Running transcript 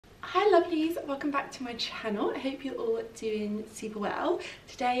Hi lovelies, welcome back to my channel. I hope you're all doing super well.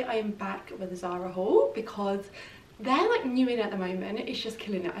 Today I am back with a Zara haul because they're like new in at the moment. It's just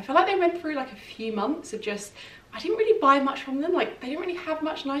killing it. I feel like they went through like a few months of just, I didn't really buy much from them. Like they didn't really have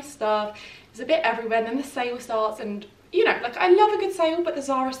much nice stuff. It was a bit everywhere, and then the sale starts, and you know, like I love a good sale, but the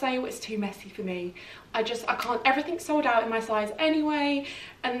Zara sale is too messy for me. I can't, everything's sold out in my size anyway,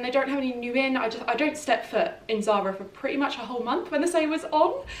 and they don't have any new in. I don't step foot in Zara for pretty much a whole month when the sale was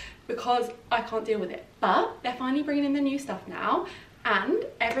on because I can't deal with it. But they're finally bringing in the new stuff now, and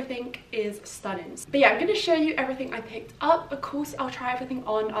everything is stunning. But yeah, I'm going to show you everything I picked up. Of course, I'll try everything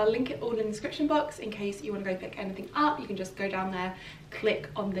on. I'll link it all in the description box in case you want to go pick anything up. You can just go down there, click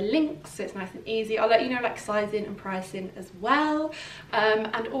on the links, so it's nice and easy. I'll let you know like sizing and pricing as well.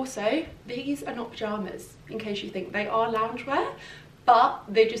 And also, these are not pyjamas, in case you think. They are loungewear, but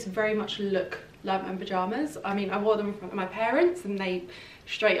they just very much look like my pyjamas. I mean, I wore them in front of my parents and they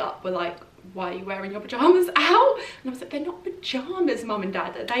straight up were like, why are you wearing your pyjamas out? And I was like, they're not pyjamas, mum and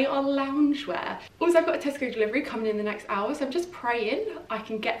dad, they are loungewear. Also, I've got a Tesco delivery coming in the next hour, so I'm just praying I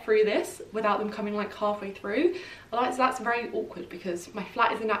can get through this without them coming like halfway through. Otherwise that's very awkward because my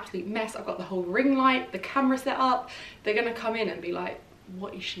flat is an absolute mess. I've got the whole ring light, the camera set up. They're gonna come in and be like,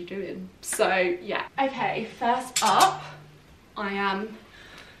 what is she doing? So yeah. Okay, first up, I am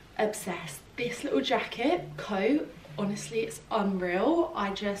obsessed. This little jacket, coat, honestly, it's unreal.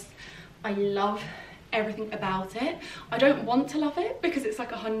 I love everything about it. I don't want to love it because it's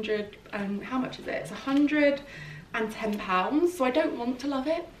like 100 and how much is it? It's £110, so I don't want to love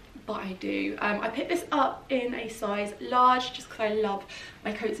it, but I do. I picked this up in a size large just because I love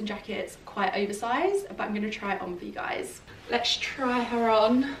my coats and jackets quite oversized, but I'm going to try it on for you guys. Let's try her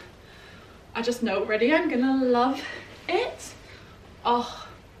on. I just know already I'm going to love it. Oh,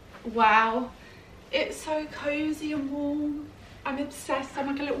 wow. It's so cozy and warm. I'm obsessed. I'm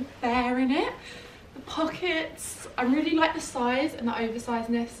like a little bear in it. The pockets, I really like the size and the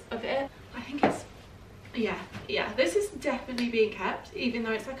oversizedness of it. I think it's, yeah, this is definitely being kept, even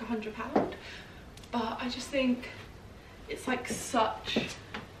though it's like £100. But I just think it's like such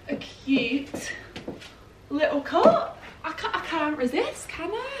a cute little cut. I can't resist,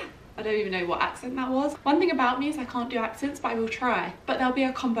 can I? I don't even know what accent that was. One thing about me is I can't do accents, but I will try. But there'll be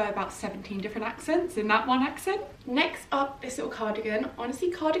a combo of about 17 different accents in that one accent. Next up, this little cardigan. Honestly,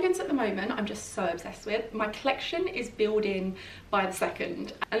 cardigans at the moment, I'm just so obsessed with. My collection is building by the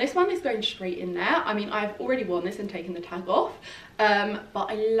second. And this one is going straight in there. I mean, I've already worn this and taken the tag off. But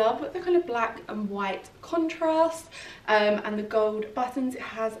I love the kind of black and white contrast and the gold buttons. It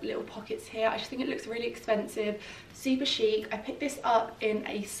has little pockets here. I just think it looks really expensive, super chic. I picked this up in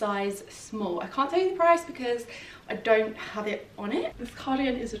a size small. I can't tell you the price because I don't have it on it. This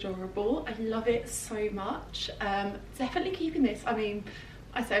cardigan is adorable. I love it so much. Definitely keeping this. I mean,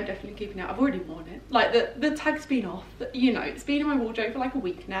 I say I'm definitely keeping it. I've already worn it. Like the tag's been off. You know, it's been in my wardrobe for like a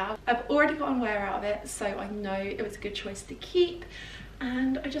week now. I've already gotten wear out of it, so I know it was a good choice to keep.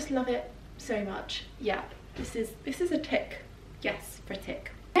 And I just love it so much. Yeah, this is a tick. Yes, for a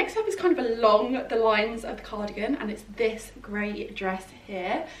tick. Next up is kind of along the lines of the cardigan, and it's this grey dress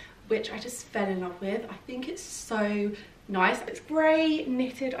here, which I just fell in love with. I think it's so nice. It's grey,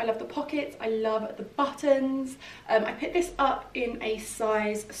 knitted. I love the pockets. I love the buttons. I picked this up in a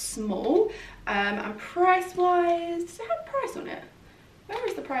size small. And price-wise, does it have a price on it? Where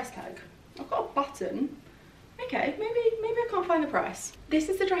is the price tag? I've got a button. Okay, maybe I can't find the price. This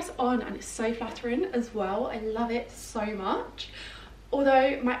is the dress on, and it's so flattering as well. I love it so much.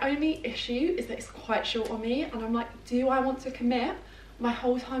 Although my only issue is that it's quite short on me, and I'm like, do I want to commit my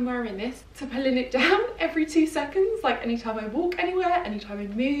whole time wearing this to pulling it down every 2 seconds? Like anytime I walk anywhere, anytime I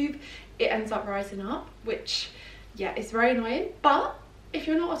move, it ends up rising up, which yeah, it's very annoying. But if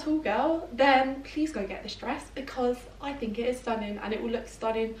you're not a tall girl, then please go get this dress because I think it is stunning and it will look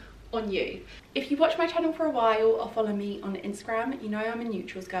stunning on you. If you've watched my channel for a while or follow me on Instagram, you know I'm a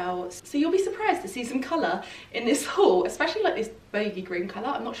neutrals girl, so you'll be surprised to see some colour in this haul, especially like this bogey green colour.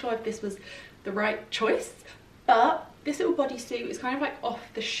 I'm not sure if this was the right choice, but this little bodysuit is kind of like off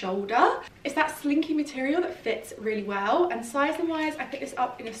the shoulder. It's that slinky material that fits really well, and sizing wise I picked this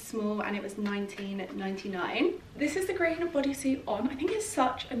up in a small and it was £19.99. This is the green bodysuit on. I think it's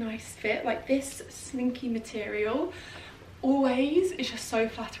such a nice fit. Like this slinky material always is just so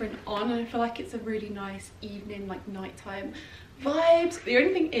flattering on, and I feel like it's a really nice evening, like nighttime vibes. The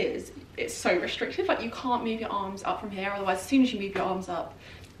only thing is it's so restrictive, like you can't move your arms up from here, otherwise as soon as you move your arms up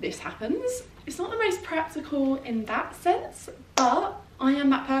this happens. It's not the most practical in that sense, but I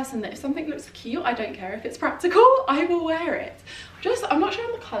am that person that if something looks cute, I don't care if it's practical, I will wear it. I'm not sure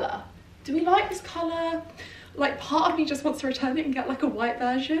on the colour. Do we like this colour? Like, part of me just wants to return it and get like a white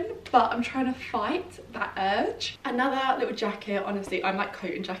version, but I'm trying to fight that urge. Another little jacket, honestly, I'm like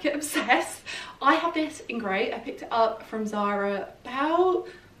coat and jacket obsessed. I have this in grey. I picked it up from Zara about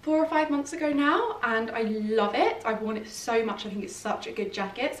 4 or 5 months ago now, and I love it. I've worn it so much. I think it's such a good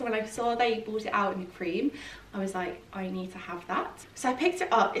jacket. So when I saw they brought it out in the cream, I was like, I need to have that. So I picked it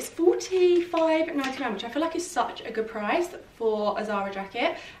up. It's $45.99, which I feel like is such a good price for a Zara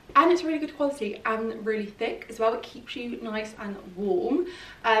jacket. And it's really good quality and really thick as well. It keeps you nice and warm.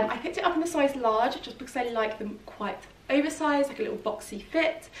 I picked it up in the size large just because I like them quite oversized, like a little boxy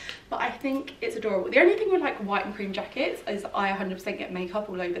fit, but I think it's adorable. The only thing with like white and cream jackets is I 100% get makeup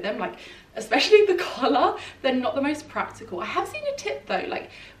all over them, like especially the collar. They're not the most practical. I have seen a tip though, like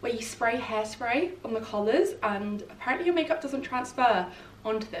where you spray hairspray on the collars, and apparently your makeup doesn't transfer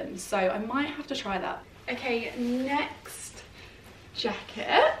onto them, so I might have to try that. Okay, next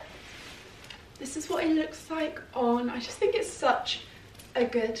jacket. This is what it looks like on. I just think it's such a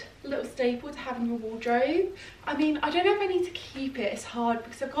good little staple to have in your wardrobe. I mean, I don't know if I need to keep it. It's hard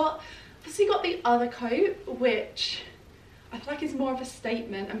because I've obviously got the other coat, which I feel like is more of a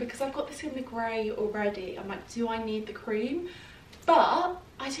statement, and because I've got this in the grey already, I'm like, do I need the cream? But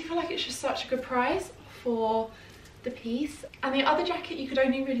I do feel like it's just such a good price for the piece. And the other jacket you could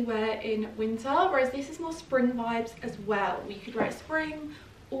only really wear in winter, whereas this is more spring vibes as well. You could wear it spring,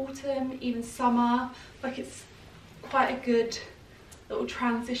 autumn, even summer. Like, it's quite a good little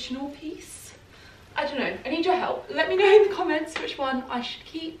transitional piece. I don't know, I need your help. Let me know in the comments which one I should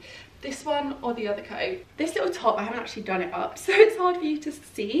keep, this one or the other coat. This little top, I haven't actually done it up, so it's hard for you to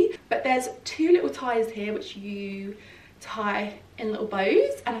see, but there's 2 little ties here which you tie in little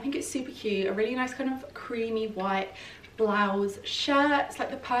bows, and I think it's super cute. A really nice kind of creamy white blouse shirt. It's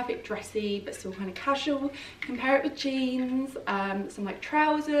like the perfect dressy but still kind of casual. Compare it with jeans, some like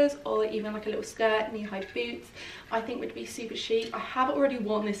trousers, or even like a little skirt, knee-high boots. I think would be super chic. I have already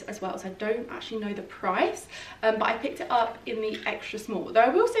worn this as well, so I don't actually know the price, but I picked it up in the extra small, though I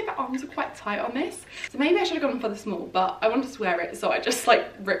will say the arms are quite tight on this, so maybe I should have gone for the small, but I wanted to wear it, so I just like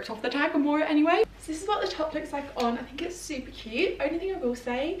ripped off the tag and wore it anyway. So this is what the top looks like on. I think it's super cute. Only thing I will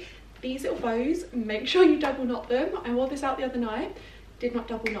say, these little bows, make sure you double knot them. I wore this out the other night, did not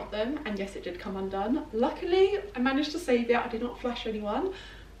double knot them, and yes, it did come undone. Luckily I managed to save it. I did not flash anyone,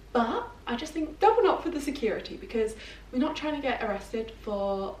 but I just think double knot for the security, because we're not trying to get arrested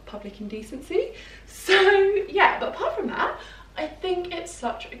for public indecency. So yeah, but apart from that, I think it's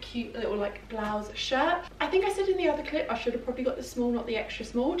such a cute little like blouse shirt. I think I said in the other clip I should have probably got the small, not the extra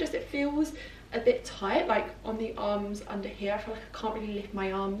small. Just it feels a bit tight, like on the arms under here. I feel like I can't really lift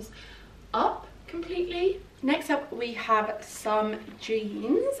my arms up completely. Next up we have some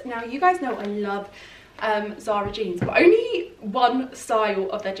jeans. Now you guys know I love Zara jeans, but only one style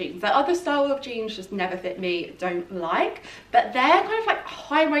of their jeans. Their other style of jeans just never fit me, don't like, but they're kind of like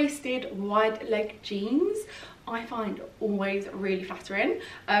high-waisted wide leg jeans. I find always really flattering.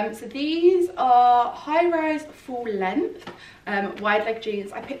 So these are high-rise full length wide leg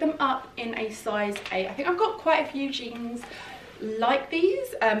jeans. I picked them up in a size 8. I think I've got quite a few jeans like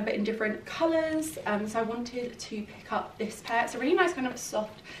these, but in different colours, so I wanted to pick up this pair. It's a really nice kind of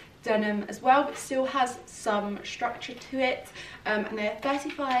soft denim as well, but still has some structure to it, and they're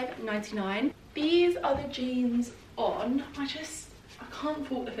 $35.99. These are the jeans on. I can't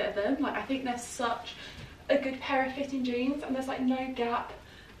fault the fit of them. Like, I think they're such a good pair of fitting jeans, and there's like no gap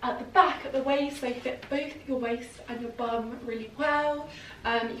at the back, at the waist. They fit both your waist and your bum really well.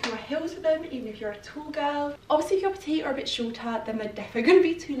 You can wear heels with them even if you're a tall girl. Obviously if you're petite or a bit shorter, then they're definitely going to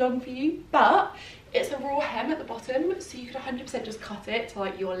be too long for you, but it's a raw hem at the bottom, so you could 100% just cut it to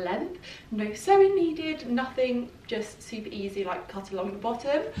like your length. No sewing needed, nothing, just super easy, like cut along the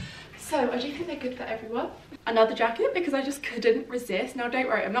bottom. So I do think they're good for everyone. Another jacket, because I just couldn't resist. Now don't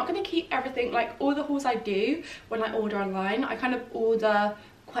worry, I'm not going to keep everything, like all the hauls I do when I order online, I kind of order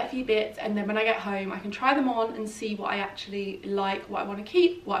quite a few bits, and then when I get home I can try them on and see what I actually like, what I want to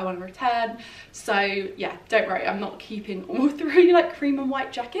keep, what I want to return. So yeah, don't worry, I'm not keeping all 3 like cream and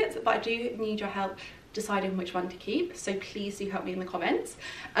white jackets, but I do need your help deciding which one to keep, so please do help me in the comments.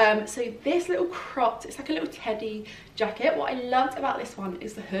 So this little cropped, it's like a little teddy jacket. What I loved about this one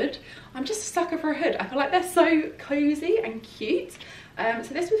is the hood. I'm just a sucker for a hood. I feel like they're so cozy and cute.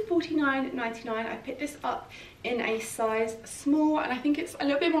 So this was $49.99. I picked this up in a size small, and I think it's a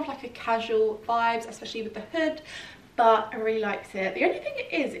little bit more of like a casual vibes, especially with the hood, but I really liked it. The only thing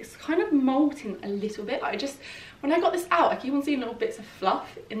it is, it's kind of molting a little bit. Like, when I got this out, I keep on seeing little bits of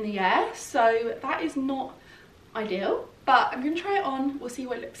fluff in the air, so that is not ideal, but I'm gonna try it on. We'll see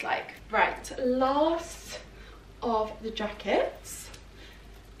what it looks like. Right, last of the jackets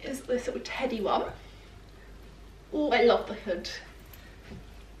is this little teddy one. Oh, I love the hood.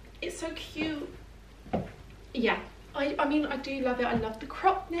 It's so cute. Yeah, I mean, I do love it. I love the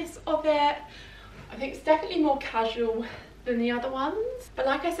croppedness of it. I think it's definitely more casual than the other ones, but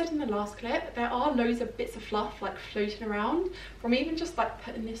like I said in the last clip, there are loads of bits of fluff like floating around from even just like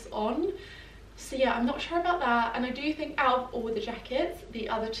putting this on. So yeah, I'm not sure about that. And I do think out of all the jackets, the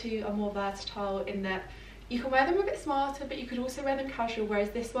other two are more versatile in that you can wear them a bit smarter, but you could also wear them casual,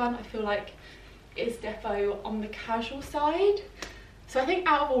 whereas this one I feel like is defo on the casual side. So I think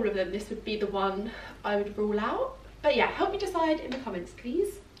out of all of them, this would be the one I would rule out. But yeah, help me decide in the comments,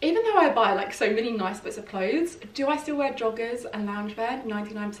 please. Even though I buy like so many nice bits of clothes, do I still wear joggers and loungewear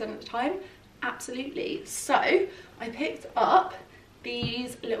 99% of the time? Absolutely. So I picked up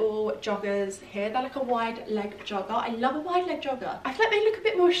these little joggers here. They're like a wide leg jogger. I love a wide leg jogger. I feel like they look a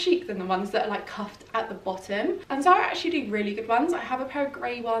bit more chic than the ones that are like cuffed at the bottom. And Zara actually do really good ones. I have a pair of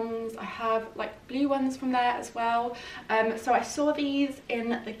grey ones. I have like blue ones from there as well. So I saw these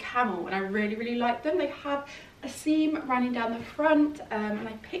in the camel and I really like them. They have a seam running down the front, and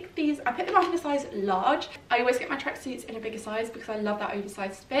I picked them up in a size large. I always get my tracksuits in a bigger size because I love that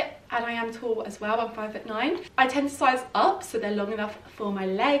oversized fit, and I am tall as well. I'm 5'9". I tend to size up so they're long enough for my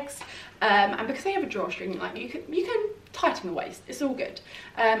legs, and because they have a drawstring, like you can tighten the waist, it's all good.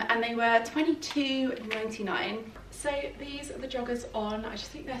 And they were $22.99. So these are the joggers on. I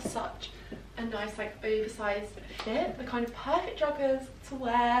just think they're such a nice like oversized fit. The kind of perfect joggers to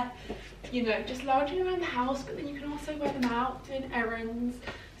wear, you know, just lounging around the house, but then you can also wear them out doing errands.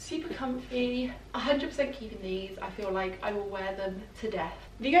 Super comfy. 100% keeping these. I feel like I will wear them to death.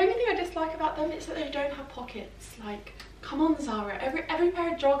 The only thing I dislike about them is that they don't have pockets. Like, come on Zara, every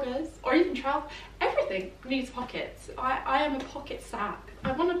pair of joggers or even trousers, everything needs pockets. I am a pocket sack.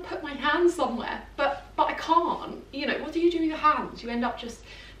 I want to put my hands somewhere, but I can't. You know, what do you do with your hands? You end up just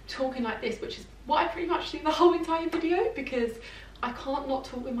talking like this, which is what I pretty much do the whole entire video, because I can't not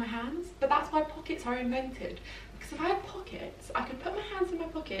talk with my hands. But that's why pockets are invented, because if I had pockets, I could put my hands in my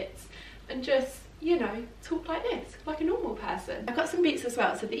pockets and just, you know, talk like this, like a normal person. I've got some boots as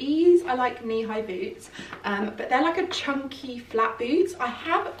well. So these are like knee-high boots, but they're like a chunky flat boots. I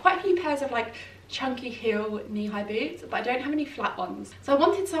have quite a few pairs of like chunky heel knee-high boots, but I don't have any flat ones. So I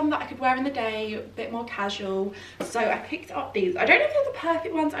wanted some that I could wear in the day, a bit more casual. So I picked up these. I don't know if they're the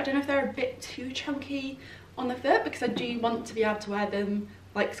perfect ones. I don't know if they're a bit too chunky on the foot, because I do want to be able to wear them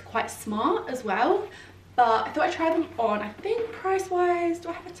like quite smart as well. But I thought I'd try them on. I think price-wise, do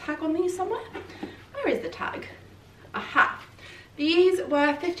I have a tag on these somewhere? Where is the tag? Aha. These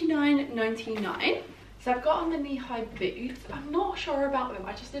were $59.99. So I've got on the knee-high boots. I'm not sure about them.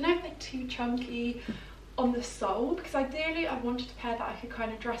 I just don't know if they're too chunky on the sole, because ideally I wanted a pair that I could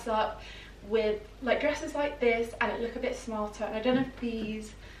kind of dress up with, like dresses like this, and it look a bit smarter. And I don't know if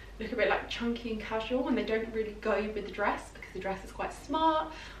these look a bit like chunky and casual and they don't really go with the dress, because the dress is quite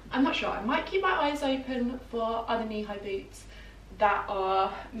smart. I'm not sure. I might keep my eyes open for other knee-high boots that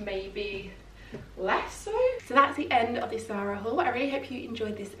are maybe less so. So that's the end of this Zara haul. I really hope you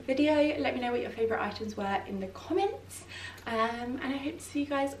enjoyed this video. Let me know what your favourite items were in the comments, and I hope to see you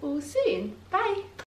guys all soon. Bye!